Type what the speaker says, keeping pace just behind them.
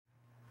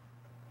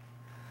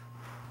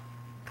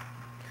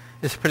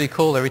It's pretty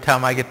cool. Every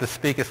time I get to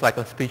speak, it's like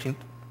I'm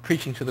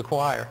preaching to the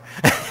choir.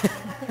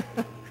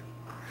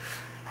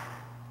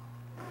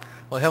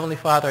 Well, Heavenly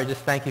Father, I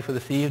just thank you for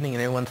this evening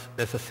and everyone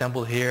that's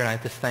assembled here, and I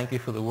just thank you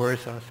for the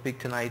words I'm going to speak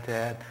tonight,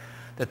 Dad,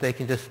 that they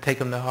can just take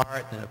them to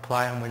heart and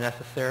apply them where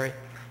necessary.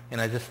 And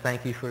I just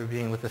thank you for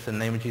being with us in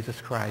the name of Jesus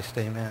Christ.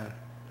 Amen.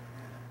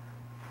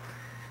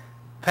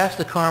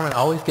 Pastor Carmen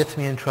always gets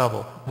me in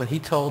trouble when he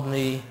told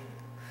me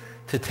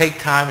to take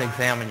time and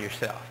examine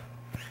yourself.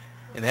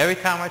 And every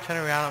time I turn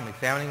around, I'm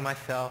examining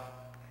myself,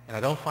 and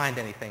I don't find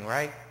anything,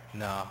 right?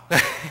 No.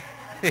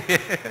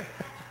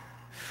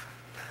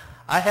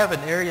 I have an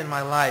area in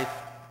my life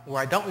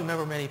where I don't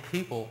remember many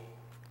people,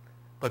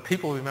 but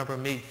people remember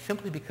me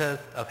simply because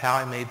of how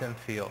I made them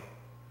feel.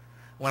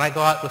 When I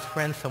go out with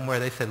friends somewhere,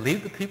 they said,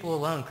 leave the people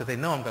alone because they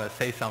know I'm going to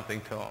say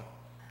something to them.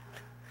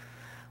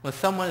 When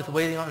someone is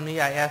waiting on me,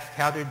 I ask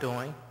how they're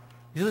doing.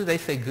 Usually they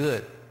say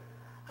good.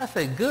 I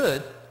say,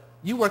 good?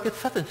 You work at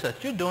such and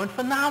such. You're doing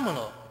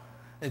phenomenal.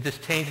 It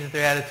just changes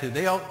their attitude.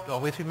 They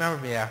always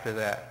remember me after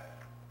that.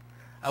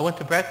 I went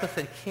to breakfast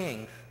at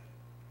King's,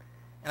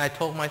 and I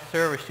told my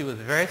server she was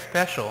very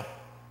special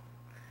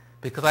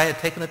because I had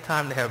taken the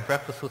time to have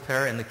breakfast with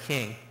her and the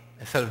king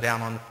instead of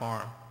down on the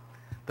farm.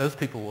 Those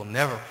people will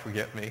never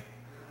forget me.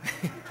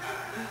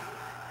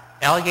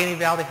 Allegheny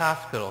Valley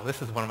Hospital.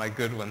 This is one of my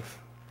good ones.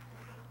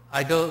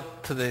 I go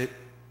to the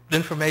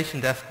information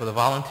desk where the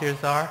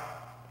volunteers are,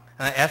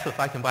 and I ask if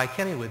I can buy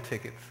Kennywood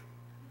tickets.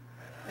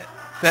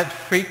 That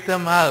freaked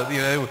them out. You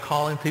know, they were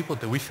calling people,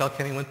 do we sell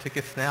Kennywood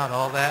tickets now and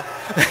all that?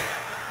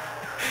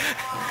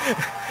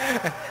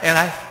 And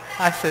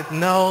I said,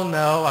 no,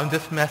 I'm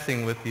just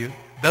messing with you.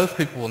 Those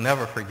people will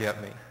never forget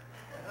me.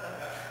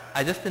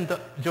 I just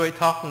enjoy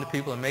talking to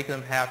people and making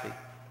them happy.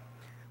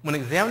 When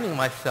examining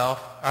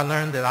myself, I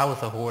learned that I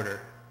was a hoarder.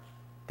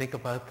 Think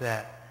about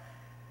that.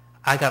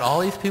 I got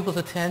all these people's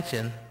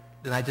attention,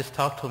 then I just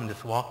talked to them and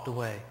just walked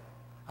away.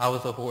 I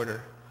was a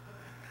hoarder.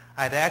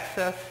 I had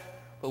access,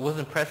 but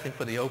wasn't pressing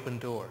for the open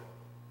door.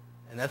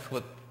 And that's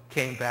what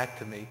came back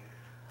to me.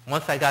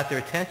 Once I got their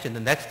attention, the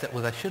next step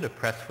was I should have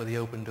pressed for the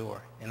open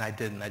door, and I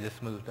didn't. I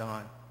just moved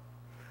on.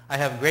 I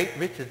have great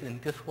riches,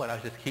 and guess what? I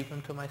was just keeping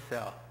them to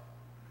myself.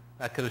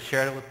 I could have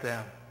shared it with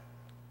them.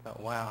 But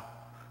wow,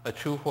 a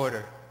true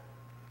hoarder.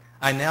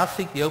 I now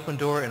seek the open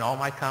door in all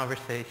my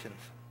conversations.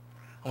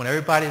 I want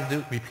everybody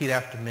to repeat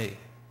after me.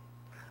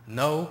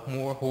 No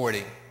more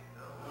hoarding.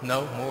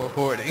 No more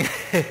hoarding.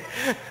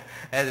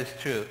 That is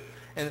true.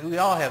 And we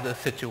all have those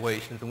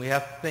situations, and we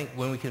have to think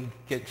when we can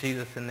get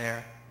Jesus in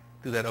there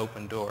through that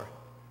open door.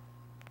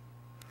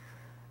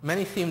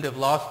 Many seem to have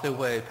lost their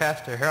way.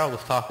 Pastor Harold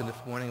was talking this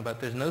morning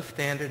about there's no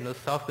standard, no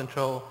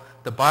self-control.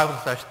 The Bible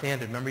is our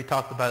standard. Remember he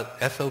talked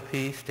about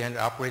SOP, standard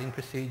operating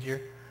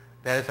procedure?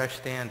 That is our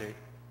standard.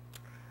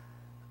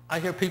 I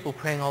hear people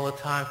praying all the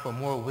time for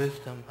more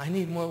wisdom. I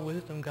need more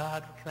wisdom,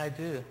 God. What can I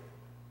do?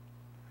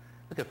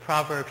 Look at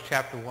Proverbs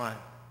chapter 1.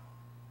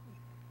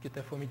 Get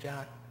that for me,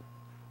 John?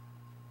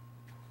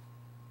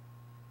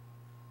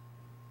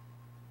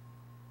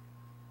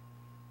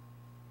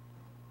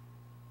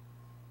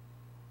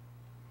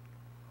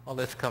 All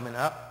this coming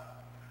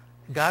up.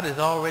 God has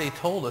already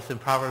told us in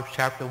Proverbs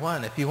chapter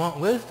 1, if you want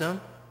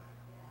wisdom,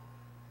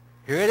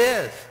 here it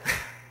is.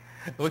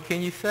 What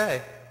can you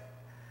say?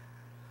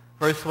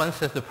 Verse 1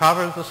 says, the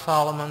Proverbs of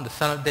Solomon, the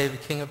son of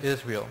David, king of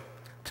Israel,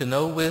 to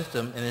know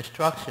wisdom and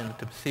instruction,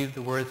 to perceive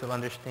the words of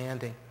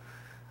understanding.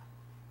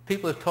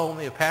 People have told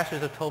me,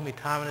 pastors have told me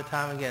time and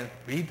time again,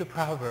 read the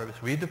Proverbs,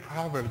 read the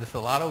Proverbs. There's a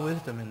lot of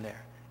wisdom in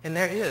there. And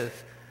there is.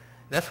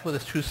 That's what the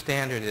true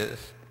standard is.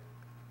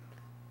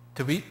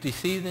 To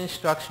receive the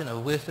instruction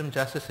of wisdom,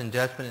 justice, and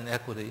judgment and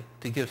equity,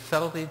 to give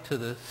subtlety to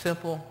the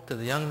simple, to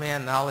the young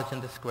man, knowledge and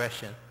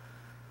discretion.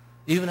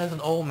 Even as an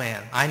old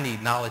man, I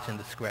need knowledge and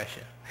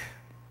discretion.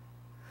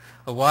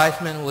 A wise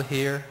man will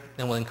hear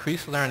and will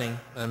increase learning,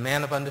 and a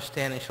man of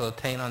understanding shall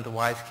attain unto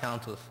wise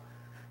counsels.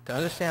 To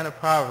understand a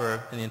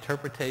proverb and the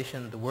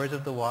interpretation, the words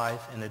of the wise,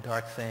 and their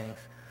dark sayings.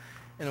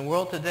 In the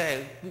world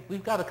today,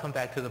 we've got to come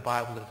back to the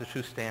Bible as the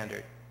true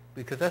standard,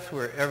 because that's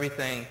where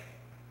everything,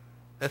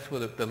 that's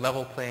where the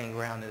level playing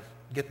ground is.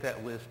 Get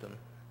that wisdom.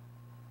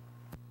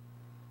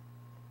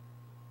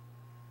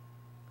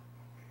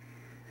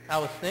 I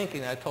was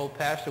thinking, I told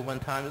Pastor one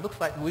time, it looks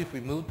like we've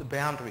removed the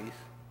boundaries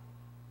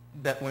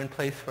that were in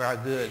place for our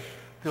good.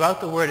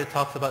 Throughout the Word, it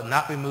talks about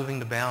not removing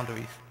the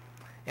boundaries.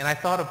 And I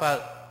thought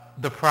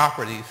about the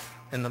properties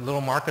and the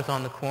little markers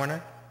on the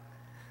corner.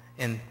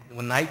 And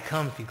when night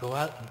comes, you go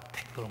out and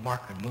take a little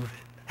marker and move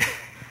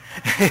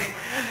it.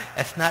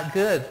 That's not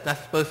good. It's not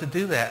supposed to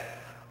do that.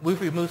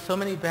 We've removed so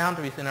many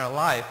boundaries in our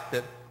life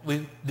that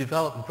we've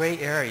developed gray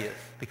areas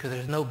because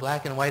there's no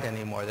black and white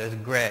anymore. There's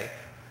gray.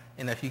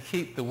 And if you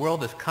keep, the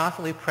world is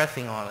constantly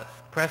pressing on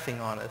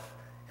us,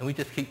 and we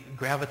just keep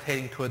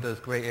gravitating toward those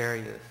gray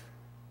areas.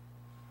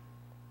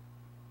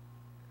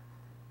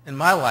 In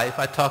my life,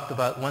 I talked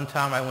about one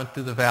time I went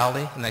through the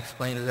valley, and I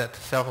explained that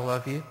to several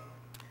of you.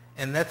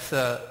 And that's,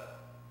 I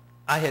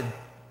had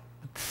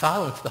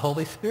silenced the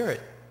Holy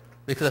Spirit.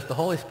 Because if the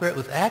Holy Spirit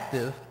was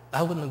active,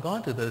 I wouldn't have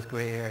gone through those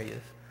gray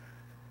areas.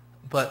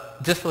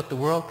 But just with the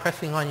world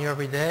pressing on you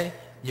every day,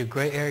 your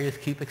gray areas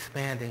keep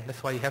expanding.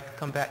 That's why you have to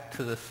come back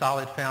to the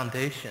solid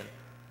foundation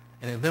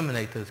and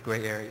eliminate those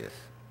gray areas.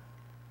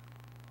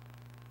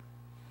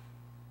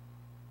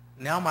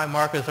 Now my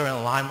markers are in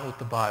alignment with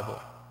the Bible.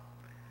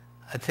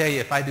 I tell you,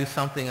 if I do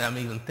something I'm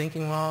even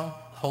thinking wrong,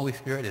 the Holy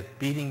Spirit is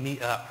beating me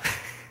up.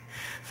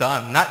 So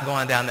I'm not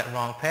going down that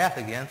wrong path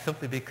again,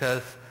 simply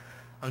because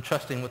I'm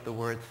trusting what the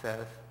Word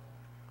says.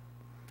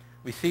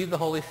 Receive the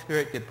Holy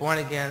Spirit, get born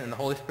again, and the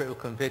Holy Spirit will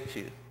convict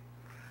you.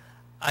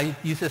 I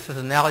use this as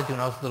an analogy when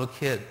I was a little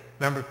kid.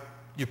 Remember,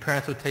 your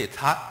parents would tell you, it's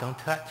hot, don't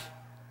touch.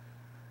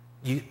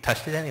 You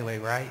touched it anyway,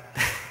 right?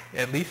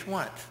 At least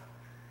once.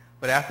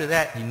 But after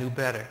that, you knew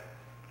better.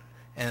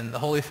 And the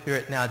Holy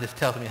Spirit now just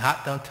tells me,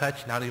 hot, don't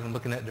touch, not even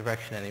looking that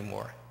direction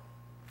anymore.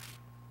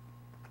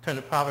 Turn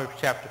to Proverbs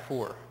chapter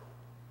 4.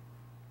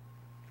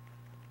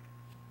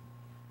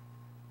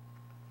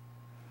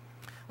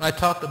 When I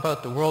talked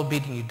about the world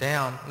beating you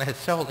down, I had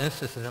several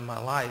instances in my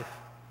life,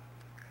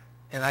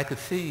 and I could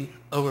see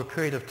over a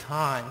period of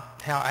time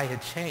how I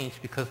had changed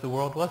because the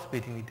world was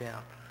beating me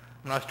down.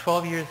 When I was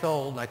 12 years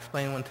old, I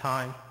explained one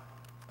time,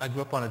 I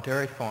grew up on a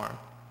dairy farm,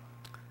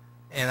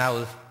 and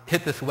I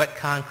hit this wet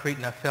concrete,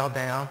 and I fell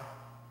down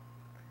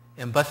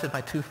and busted my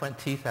 2 front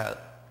teeth out.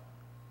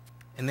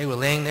 And they were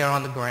laying there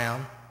on the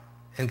ground,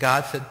 and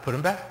God said, put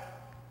them back.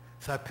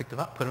 So I picked them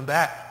up, put them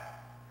back.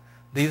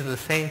 These are the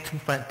same 2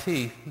 front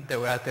teeth that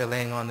were out there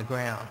laying on the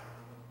ground.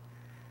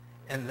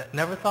 And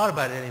never thought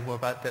about it anymore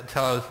about that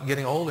until I was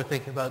getting older,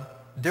 thinking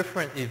about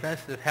different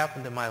events that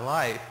happened in my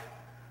life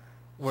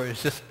where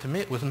it's just, to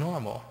me, it was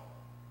normal.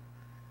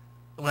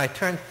 When I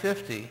turned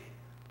 50,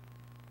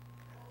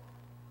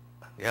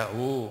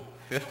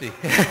 50.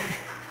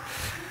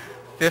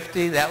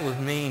 50, that was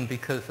mean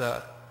because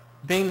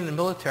being in the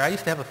military, I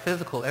used to have a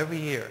physical every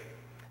year,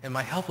 and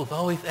my health was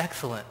always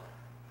excellent.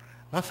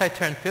 Once I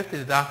turned 50,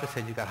 the doctor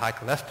said, you got high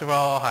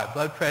cholesterol, high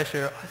blood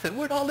pressure. I said,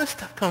 where'd all this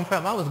stuff come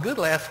from? I was good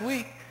last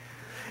week.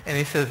 And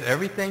he says,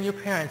 everything your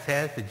parents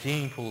had, the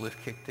gene pool is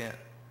kicked in.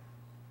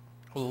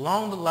 Well,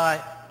 along the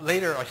line,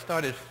 later I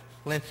started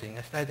flinching.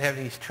 I started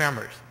having these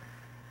tremors.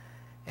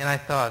 And I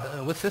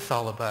thought, what's this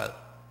all about?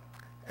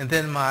 And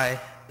then my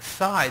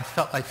sides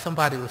felt like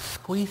somebody was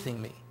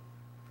squeezing me.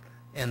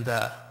 And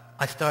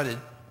I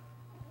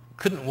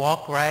couldn't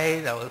walk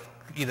right. I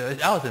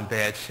was in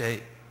bad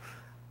shape.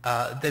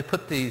 They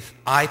put these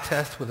eye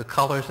tests with the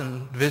colors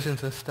and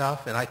visions and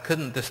stuff, and I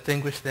couldn't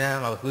distinguish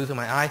them. I was losing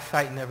my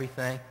eyesight and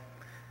everything.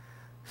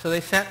 So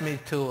they sent me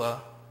to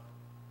a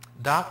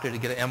doctor to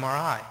get an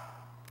MRI. I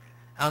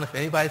don't know if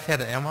anybody's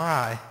had an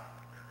MRI,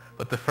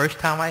 but the first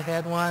time I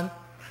had one,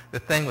 the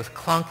thing was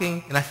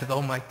clunking, and I said,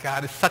 oh my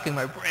God, it's sucking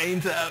my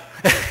brains out.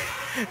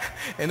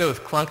 And it was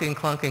clunking,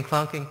 clunking,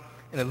 clunking,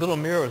 and the little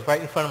mirror was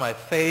right in front of my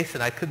face,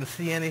 and I couldn't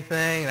see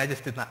anything, and I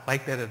just did not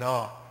like that at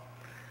all.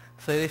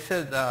 So they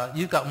said,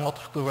 you've got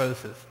multiple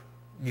sclerosis.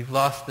 You've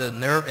lost the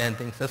nerve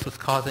endings. That's what's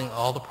causing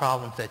all the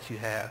problems that you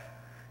have.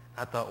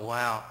 I thought,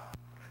 wow.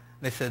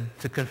 They said,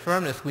 to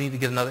confirm this, we need to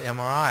get another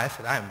MRI. I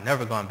said, I am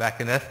never going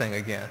back in that thing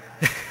again.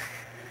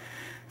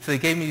 So they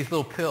gave me these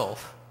little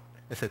pills.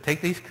 They said,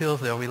 take these pills,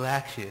 they'll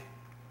relax you.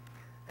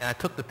 And I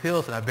took the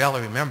pills, and I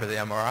barely remember the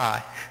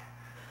MRI.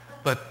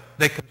 But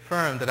they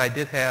confirmed that I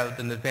did have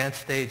an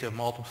advanced stage of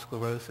multiple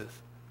sclerosis.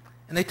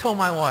 And they told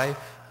my wife,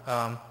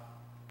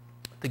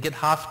 to get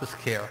hospice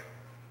care,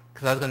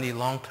 because I was going to need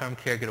long-term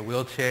care, get a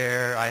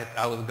wheelchair.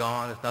 I was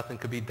gone. There's nothing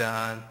could be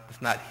done.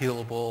 It's not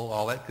healable,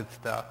 all that good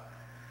stuff.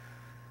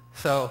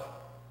 So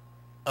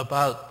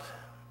about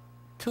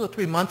 2 or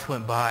 3 months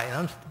went by, and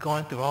I'm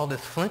going through all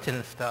this flinching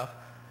and stuff.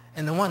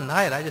 And then one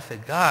night, I just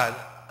said, God,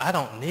 I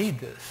don't need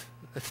this.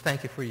 Let's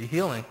thank you for your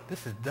healing.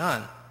 This is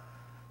done.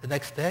 The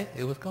next day,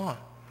 it was gone.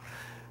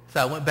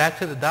 So I went back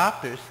to the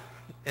doctors,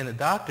 and the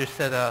doctor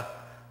said,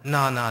 no.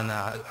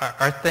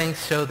 Our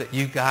things show that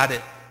you got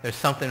it. There's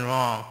something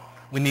wrong.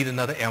 We need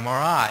another MRI.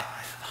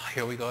 I said, oh,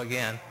 here we go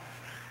again.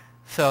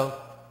 So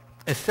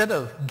instead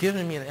of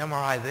giving me an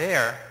MRI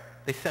there,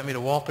 they sent me to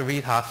Walter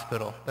Reed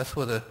Hospital. That's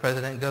where the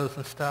president goes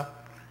and stuff.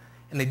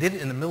 And they did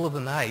it in the middle of the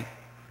night.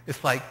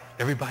 It's like,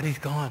 everybody's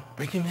gone.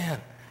 Bring him in.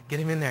 Get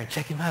him in there and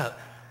check him out.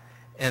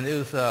 And it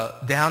was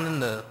down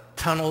in the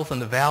tunnels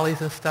and the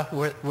valleys and stuff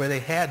where they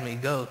had me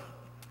go.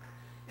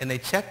 And they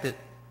checked it.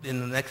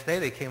 And the next day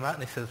they came out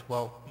and they says,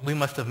 well, we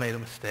must have made a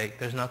mistake.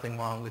 There's nothing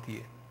wrong with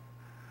you.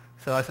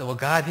 So I said, well,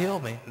 God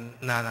healed me.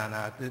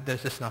 No.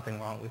 There's just nothing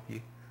wrong with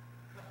you.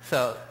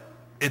 So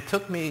it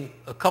took me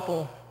a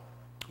couple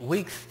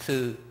weeks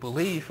to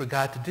believe for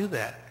God to do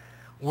that.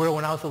 Where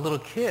when I was a little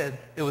kid,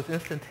 it was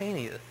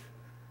instantaneous.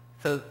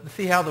 So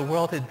see how the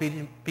world had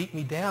beat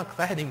me down, because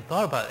I hadn't even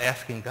thought about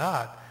asking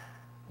God.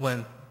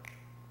 When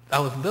I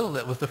was little,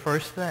 that was the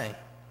first thing.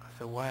 I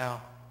said,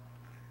 wow.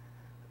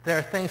 There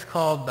are things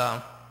called,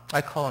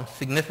 I call them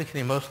significant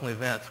emotional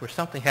events, where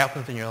something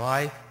happens in your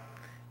life,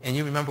 and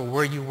you remember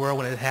where you were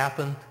when it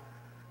happened.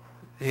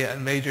 Yeah,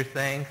 major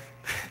things.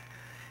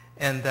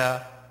 And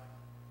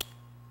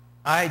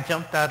I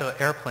jumped out of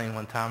an airplane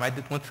one time. I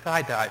went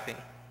skydiving.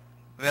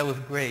 That was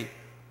great.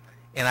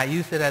 And I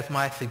used it as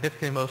my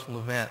significant emotional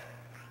event.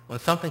 When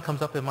something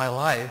comes up in my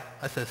life,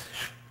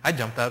 I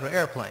jumped out of an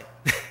airplane.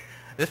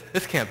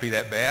 This can't be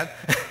that bad.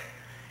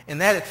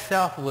 And that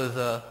itself was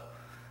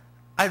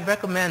I'd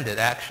recommend it,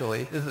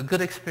 actually. It was a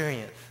good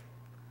experience.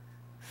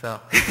 So,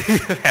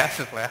 that's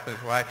just laughing,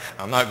 right?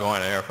 I'm not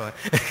going to an airplane.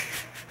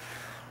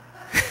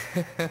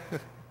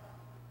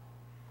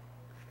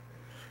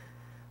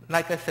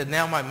 Like I said,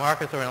 now my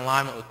markers are in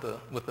alignment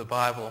with the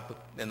Bible,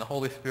 and the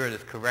Holy Spirit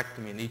is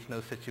correcting me in each and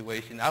every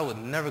situation. I would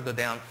never go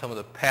down some of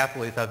the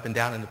pathways I've been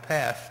down in the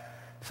past,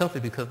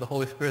 simply because the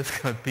Holy Spirit is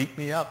going to beat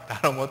me up. I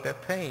don't want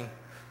that pain.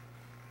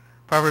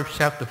 Proverbs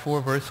chapter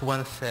 4, verse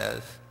 1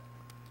 says,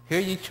 "Hear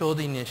ye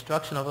children the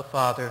instruction of a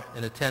father,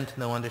 and attend to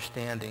no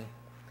understanding.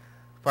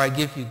 For I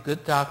give you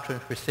good doctrine,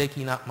 forsake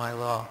ye not my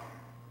law."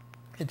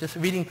 And just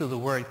reading through the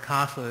Word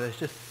constantly, there's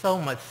just so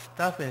much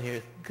stuff in here.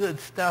 It's good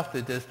stuff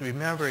to just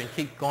remember and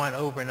keep going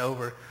over and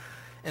over.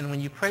 And when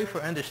you pray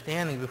for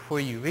understanding before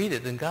you read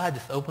it, then God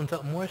just opens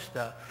up more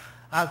stuff.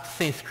 I've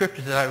seen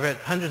scriptures that I've read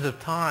hundreds of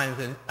times,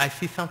 and I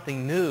see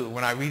something new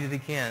when I read it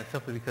again,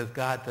 simply because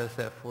God does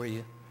that for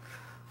you.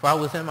 For I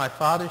was my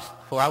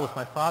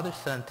father's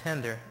son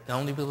tender, and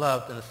only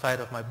beloved in the sight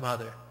of my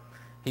mother.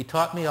 He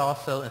taught me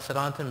also, and said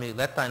unto me,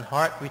 Let thine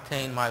heart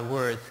retain my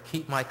words,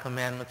 keep my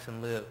commandments,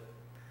 and live.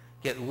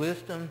 Get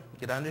wisdom,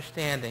 get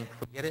understanding,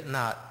 forget it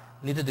not,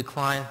 neither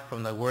decline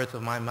from the words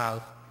of my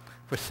mouth.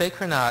 Forsake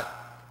her not,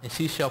 and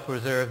she shall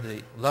preserve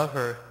thee. Love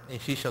her, and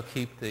she shall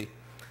keep thee.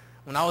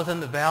 When I was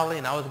in the valley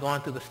and I was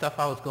going through the stuff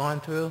I was going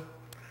through,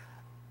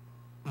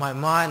 my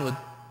mind would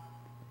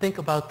think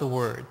about the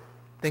Word.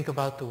 Think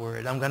about the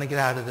Word. I'm going to get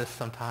out of this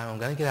sometime. I'm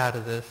going to get out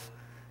of this.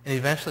 And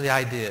eventually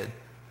I did.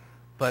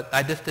 But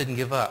I just didn't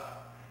give up.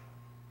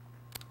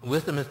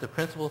 Wisdom is the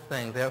principal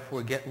thing,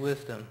 therefore get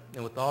wisdom,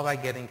 and with all thy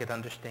getting, get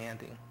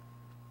understanding.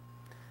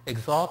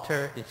 Exalt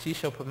her, and she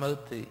shall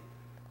promote thee.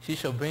 She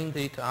shall bring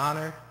thee to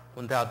honor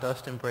when thou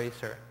dost embrace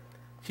her.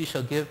 She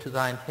shall give to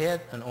thine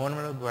head an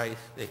ornament of grace,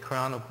 a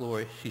crown of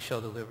glory she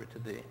shall deliver to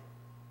thee.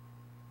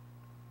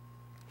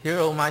 Hear,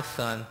 O my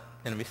son,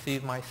 and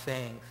receive my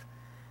sayings,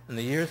 and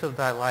the years of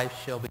thy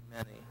life shall be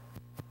many.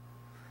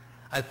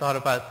 I thought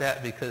about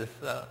that because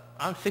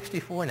I'm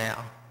 64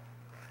 now,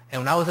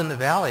 and when I was in the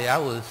valley, I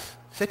was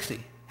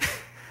 60.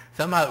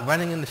 So I'm out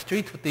running in the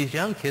streets with these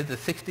young kids at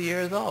 60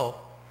 years old.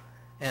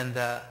 And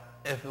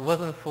if it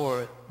wasn't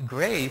for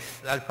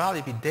grace, I'd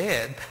probably be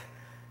dead.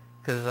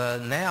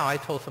 Because now, I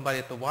told somebody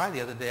at the Y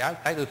the other day,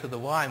 I go to the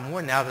Y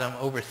more now that I'm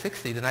over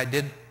 60 than I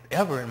did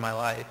ever in my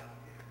life.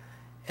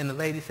 And the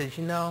lady says,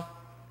 you know,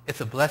 it's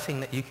a blessing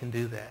that you can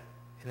do that.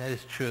 And that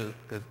is true,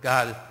 because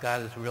God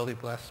has really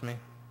blessed me.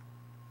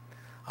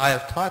 I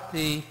have taught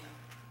thee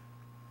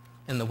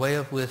in the way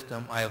of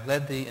wisdom. I have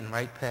led thee in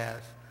right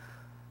paths.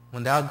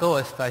 When thou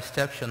goest, thy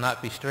steps shall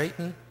not be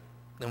straitened,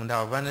 and when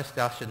thou runnest,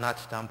 thou shalt not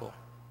stumble.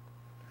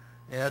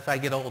 And as I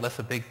get old, that's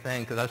a big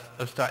thing, because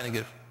I'm starting to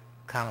get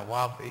kind of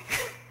wobbly.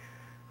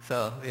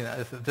 So, you know,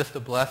 it's just a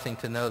blessing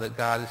to know that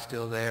God is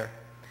still there.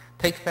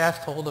 Take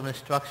fast hold of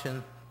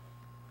instruction.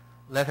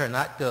 Let her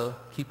not go.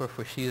 Keep her,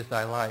 for she is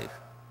thy life.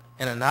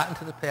 Enter not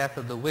into the path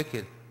of the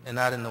wicked, and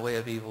not in the way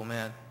of evil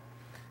men.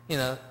 You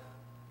know,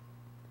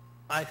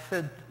 I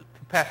said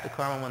to Pastor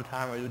Carmen one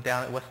time, we were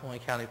down at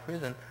Westmoreland County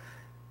Prison,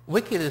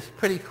 wicked is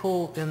pretty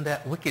cool in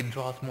that wicked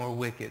draws more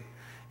wicked.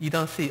 You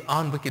don't see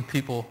unwicked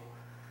people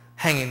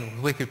hanging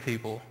with wicked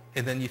people,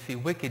 and then you see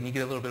wicked, and you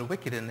get a little bit of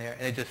wicked in there,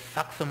 and it just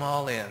sucks them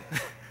all in.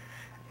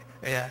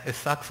 Yeah, it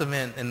sucks them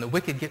in, and the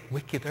wicked get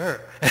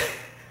wickeder.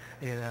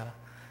 You know,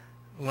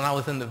 when I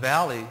was in the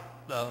valley,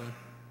 a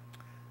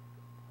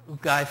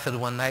guy said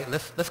one night,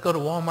 let's go to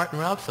Walmart and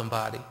rob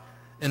somebody.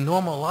 In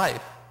normal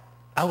life,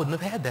 I wouldn't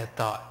have had that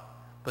thought,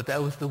 but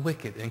that was the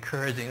wicked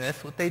encouraging.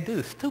 That's what they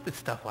do, stupid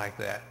stuff like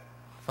that.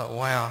 I thought,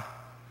 wow.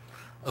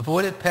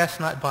 Avoid it, pass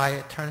not by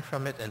it, turn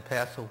from it, and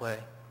pass away.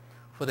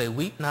 For they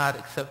weep not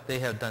except they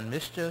have done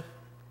mischief,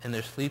 and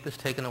their sleep is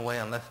taken away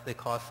unless they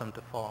cause some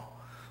to fall.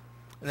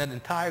 And that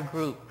entire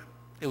group,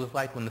 it was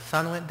like when the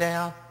sun went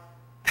down,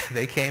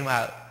 they came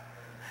out.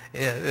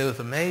 It was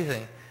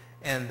amazing.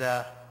 And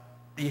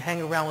you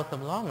hang around with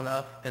them long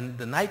enough, and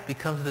the night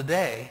becomes the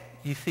day.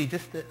 You see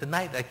just the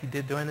night like you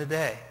did during the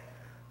day.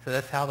 So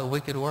that's how the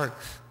wicked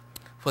works.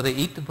 For they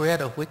eat the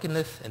bread of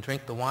wickedness and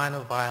drink the wine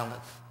of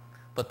violence.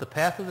 But the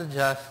path of the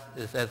just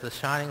is as the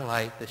shining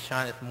light that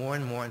shineth more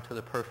and more into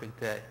the perfect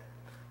day.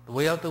 The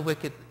way of the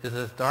wicked is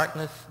as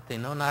darkness, they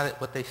know not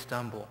at what they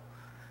stumble.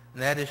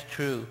 And that is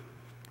true.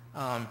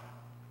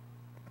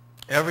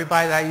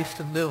 Everybody that I used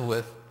to live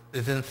with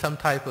is in some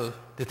type of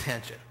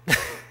detention.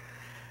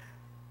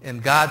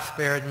 And God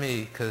spared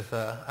me because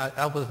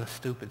I wasn't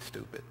stupid.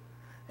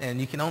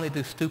 And you can only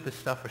do stupid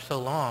stuff for so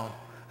long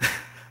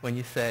when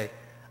you say,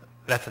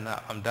 that's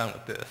enough, I'm done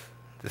with this.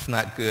 It's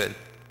not good.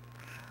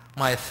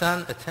 My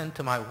son, attend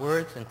to my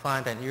words,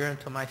 incline thine ear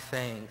unto my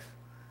sayings.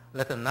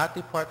 Let them not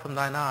depart from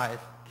thine eyes,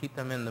 keep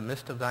them in the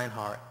midst of thine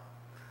heart.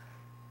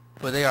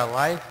 For they are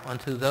life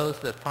unto those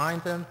that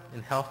find them,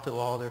 and health to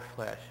all their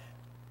flesh.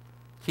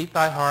 Keep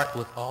thy heart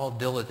with all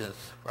diligence,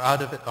 for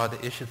out of it are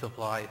the issues of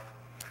life.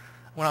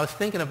 When I was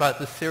thinking about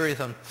this series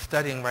I'm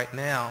studying right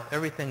now,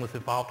 everything was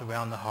evolved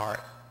around the heart.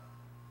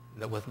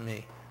 That wasn't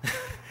me.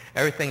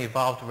 Everything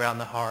evolved around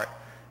the heart.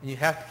 And you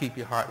have to keep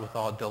your heart with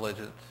all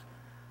diligence.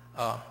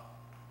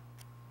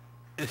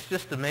 It's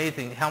just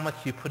amazing how much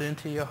you put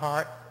into your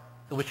heart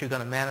and what you're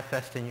going to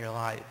manifest in your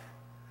life.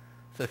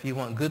 So if you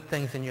want good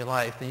things in your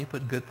life, then you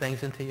put good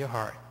things into your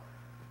heart.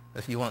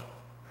 If you want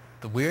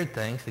the weird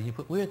things, then you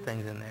put weird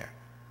things in there.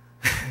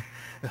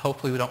 And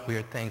hopefully we don't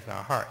weird things in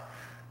our heart.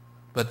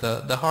 But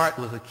the heart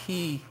was a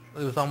key.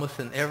 It was almost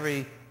in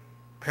every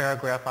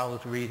paragraph I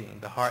was reading.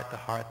 The heart, the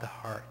heart, the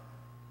heart.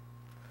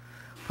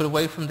 Put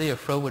away from thee a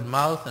froward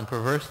mouth, and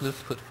perverse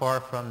lips put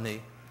far from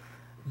thee.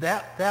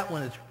 That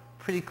one is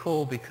pretty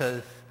cool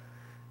because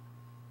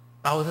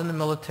I was in the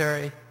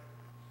military.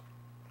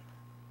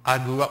 I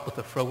grew up with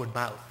a froward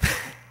mouth.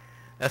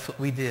 That's what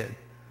we did.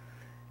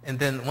 And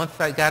then once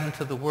I got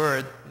into the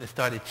Word, it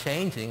started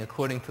changing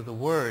according to the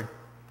Word.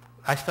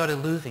 I started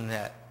losing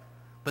that.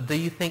 But do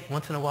you think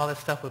once in a while that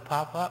stuff would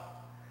pop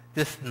up?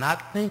 Just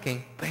not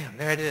thinking, bam,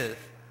 there it is.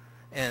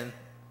 And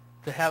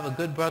to have a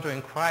good brother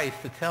in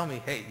Christ to tell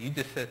me, hey, you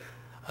just said,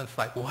 I was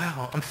like,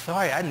 wow, I'm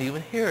sorry, I didn't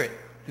even hear it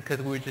because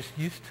we were just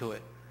used to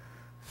it.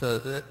 So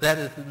that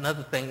is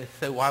another thing to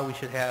say why we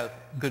should have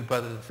good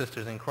brothers and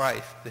sisters in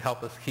Christ to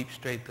help us keep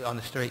straight on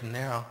the straight and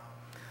narrow.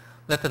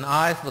 Let thine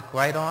eyes look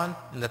right on,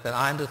 and let thine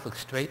eyes look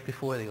straight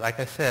before thee. Like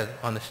I said,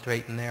 on the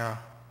straight and narrow.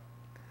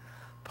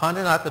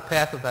 Ponder not the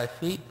path of thy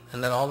feet,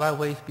 and let all thy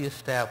ways be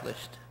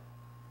established.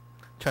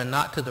 Turn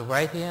not to the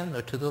right hand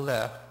nor to the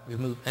left.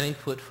 Remove any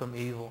foot from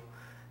evil.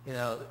 You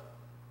know,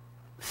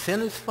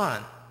 sin is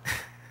fun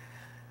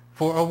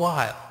for a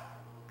while.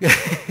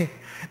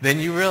 Then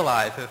you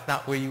realize it's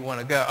not where you want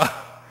to go.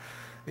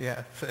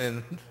 Yes,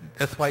 and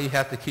that's why you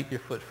have to keep your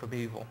foot from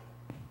evil.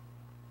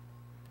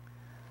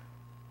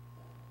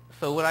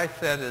 So what I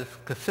said is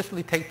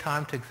consistently take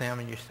time to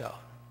examine yourself.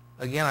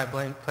 Again, I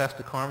blame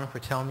Pastor Carmen for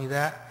telling me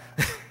that.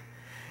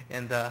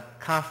 And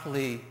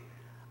constantly,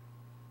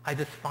 I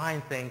just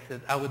find things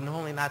that I would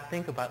normally not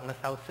think about unless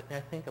I was sitting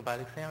there thinking about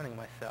examining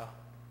myself.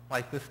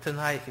 Like this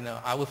tonight, you know,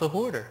 I was a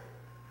hoarder.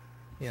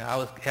 You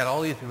know, had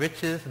all these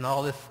riches and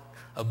all this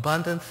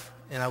abundance,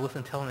 and I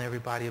wasn't telling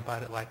everybody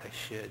about it like I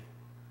should.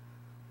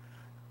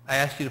 I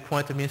asked you to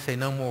point to me and say,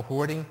 no more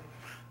hoarding.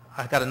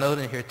 I got a note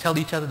in here. Tell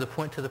each other to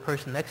point to the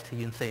person next to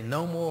you and say,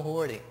 no more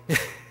hoarding.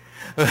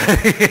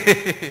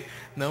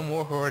 No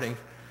more hoarding.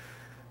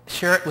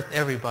 Share it with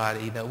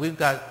everybody. You know, we've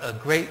got a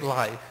great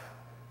life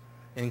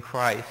in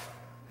Christ,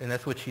 and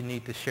that's what you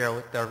need to share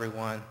with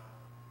everyone.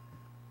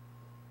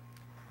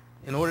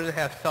 In order to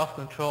have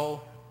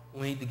self-control,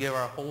 we need to give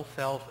our whole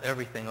selves,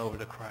 everything over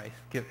to Christ.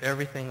 Give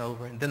everything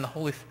over, and then the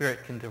Holy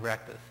Spirit can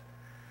direct us.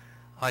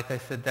 Like I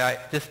said,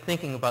 just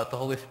thinking about the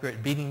Holy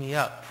Spirit beating me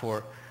up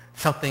for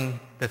something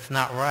that's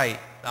not right,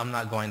 I'm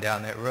not going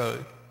down that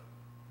road.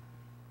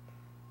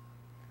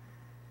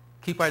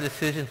 Keep our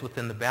decisions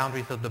within the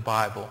boundaries of the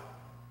Bible.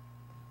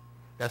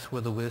 That's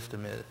where the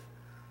wisdom is.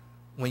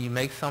 When you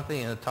make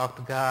something and talk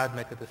to God,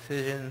 make a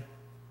decision,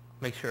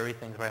 make sure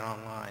everything's right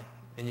on line,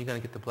 and you're going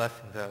to get the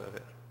blessings out of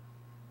it.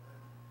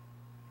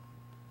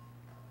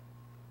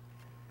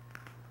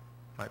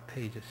 My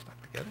page is stuck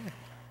together.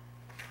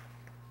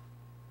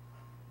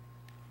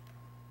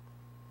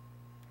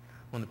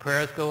 When the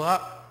prayers go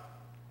up,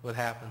 what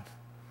happens?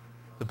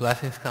 The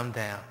blessings come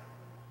down.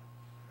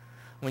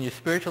 When you're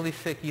spiritually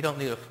sick, you don't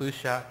need a flu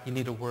shot, you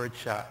need a word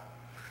shot.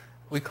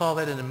 We call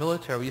that in the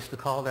military, we used to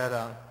call that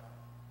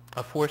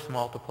a force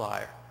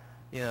multiplier.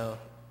 You know,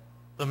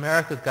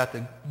 America's got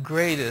the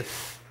greatest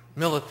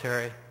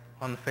military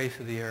on the face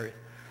of the earth.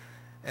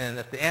 And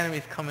if the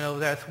enemy's coming over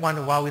there, it's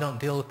wonder why we don't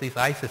deal with these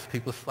ISIS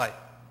people. It's like,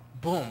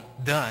 boom,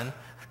 done,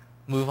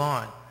 move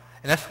on.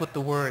 And that's what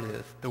the Word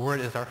is. The Word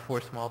is our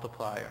force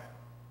multiplier.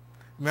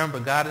 Remember,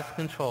 God is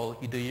in control.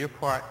 You do your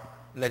part,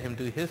 let him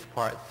do his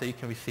part so you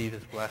can receive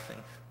his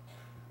blessings.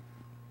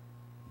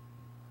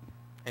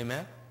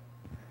 Amen?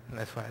 And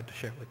that's what I had to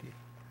share with you.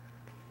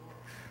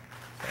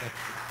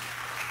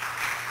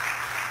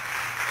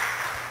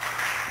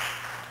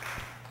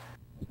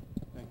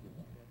 Thank you.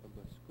 God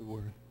bless. Good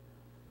word.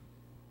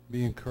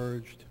 Be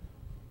encouraged.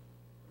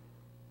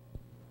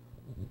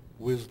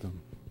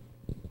 Wisdom.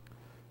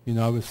 You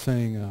know, I was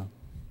saying,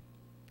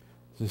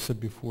 as I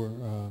said before,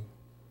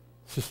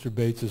 Sister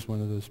Bates is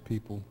one of those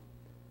people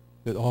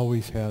that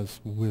always has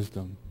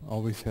wisdom,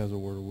 always has a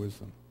word of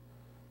wisdom.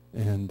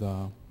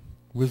 And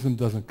wisdom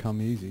doesn't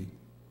come easy.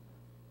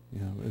 You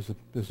know,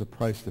 there's a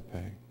price to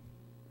pay.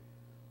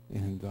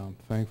 And I'm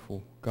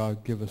thankful.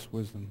 God, give us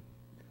wisdom.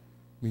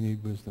 We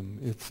need wisdom.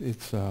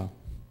 I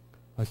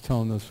was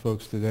telling those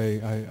folks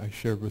today, I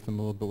shared with them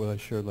a little bit what I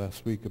shared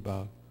last week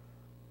about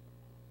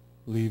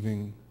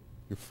leaving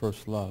your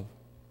first love.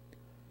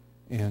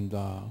 And,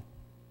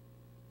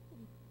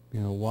 you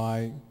know,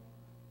 why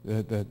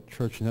that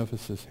church in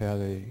Ephesus had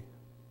a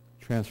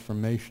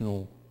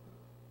transformational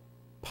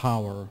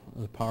power,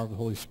 the power of the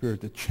Holy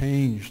Spirit that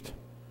changed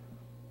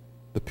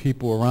the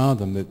people around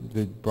them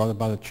that brought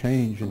about a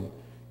change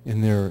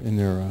in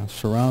their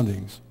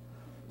surroundings.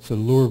 So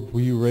Lord,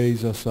 will you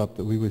raise us up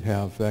that we would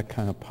have that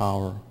kind of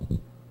power,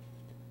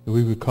 that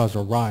we would cause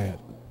a riot.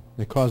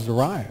 They caused a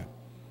riot.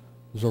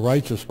 It was a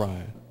righteous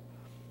riot.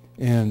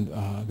 And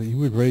that you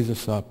would raise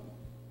us up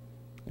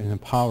and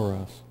empower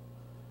us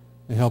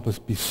and help us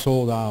be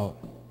sold out.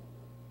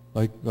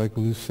 Like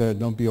Lou said,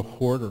 don't be a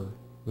hoarder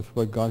with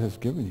what God has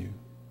given you.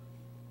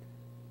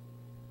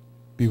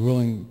 Be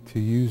willing to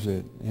use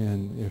it.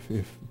 And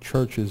if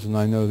churches, and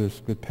I know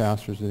there's good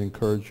pastors that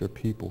encourage their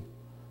people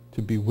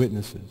to be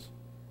witnesses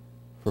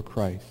for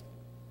Christ.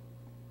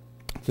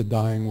 It's a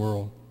dying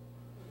world.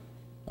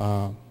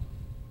 I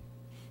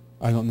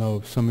don't know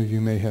if some of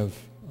you may have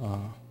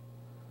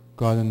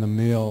got in the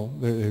mail.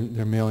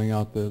 They're mailing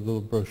out the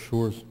little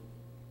brochures.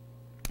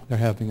 They're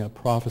having a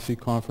prophecy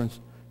conference.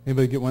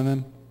 Anybody get one of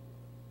them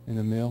in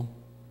the mail?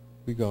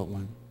 We got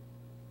one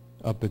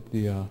up at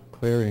the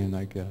Clarion,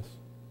 I guess.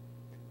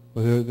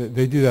 Well,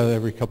 they do that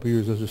every couple of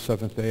years. Those are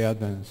Seventh-day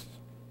Adventists.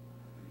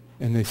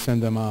 And they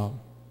send them out.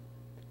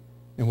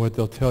 And what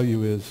they'll tell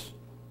you is,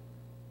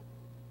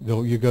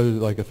 you go to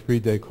like a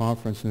 3-day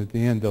conference, and at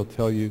the end they'll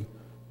tell you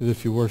that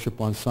if you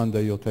worship on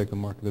Sunday, you'll take the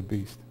mark of the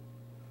beast.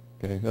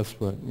 Okay, that's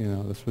what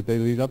they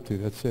lead up to.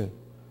 That's it.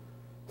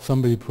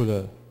 Somebody put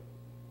a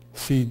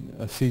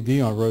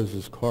CD on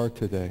Rose's car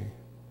today.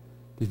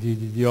 Did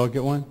you all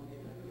get one?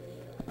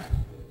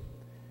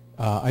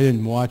 I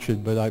didn't watch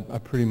it, but I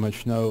pretty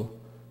much know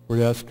where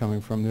that's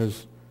coming from.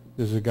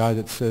 There's a guy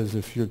that says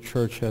if your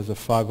church has a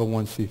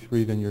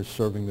 501c3, then you're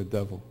serving the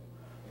devil.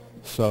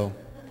 So,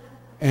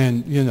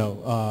 and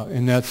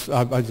and that's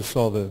I just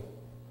saw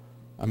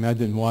I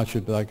didn't watch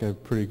it, but I got a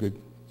pretty good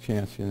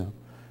chance,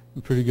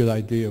 a pretty good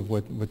idea of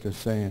what they're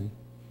saying.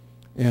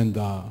 And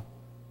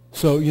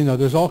so,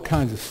 there's all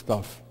kinds of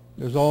stuff.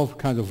 There's all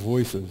kinds of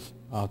voices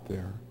out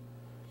there.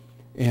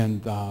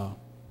 And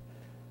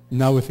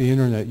now with the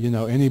internet,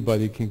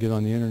 anybody can get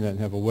on the internet and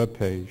have a web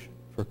page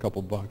for a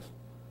couple bucks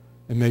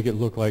and make it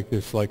look like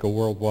it's like a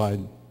worldwide,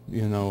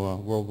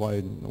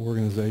 worldwide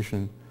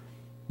organization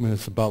when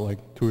it's about like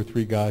 2 or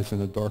 3 guys in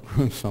a dark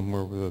room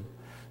somewhere with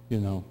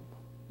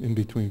in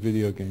between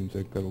video games,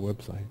 they've got a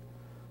website.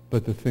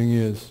 But the thing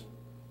is,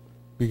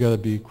 we got to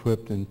be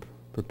equipped and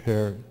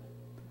prepared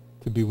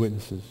to be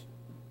witnesses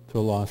to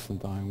a lost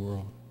and dying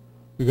world.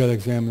 We got to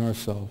examine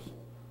ourselves.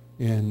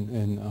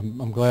 And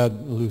I'm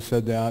glad Lou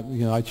said that.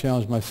 I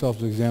challenge myself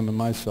to examine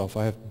myself.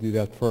 I have to do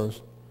that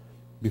first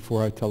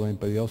before I tell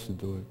anybody else to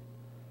do it.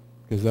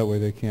 Because that way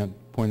they can't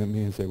point at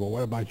me and say, well,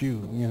 what about you?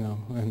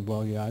 And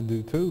well, yeah, I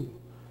do too.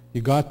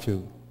 You got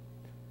to.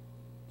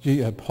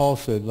 Paul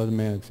said, let a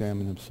man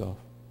examine himself.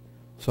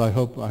 So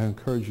I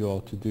encourage you all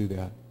to do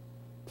that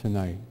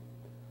tonight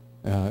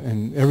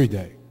and every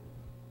day,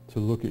 to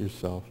look at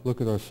yourself,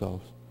 look at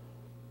ourselves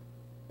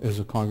as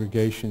a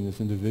congregation, as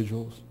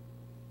individuals,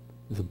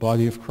 as a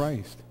body of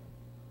Christ.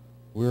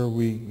 Where are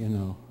we,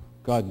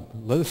 God,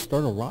 let us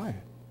start a riot.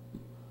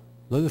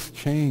 Let us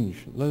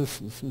change. Let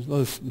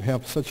us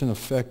have such an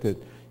effect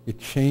that it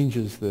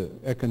changes the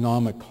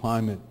economic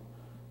climate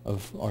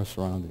of our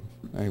surroundings.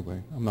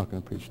 Anyway, I'm not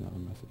going to preach another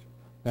message.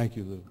 Thank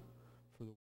you, Lou.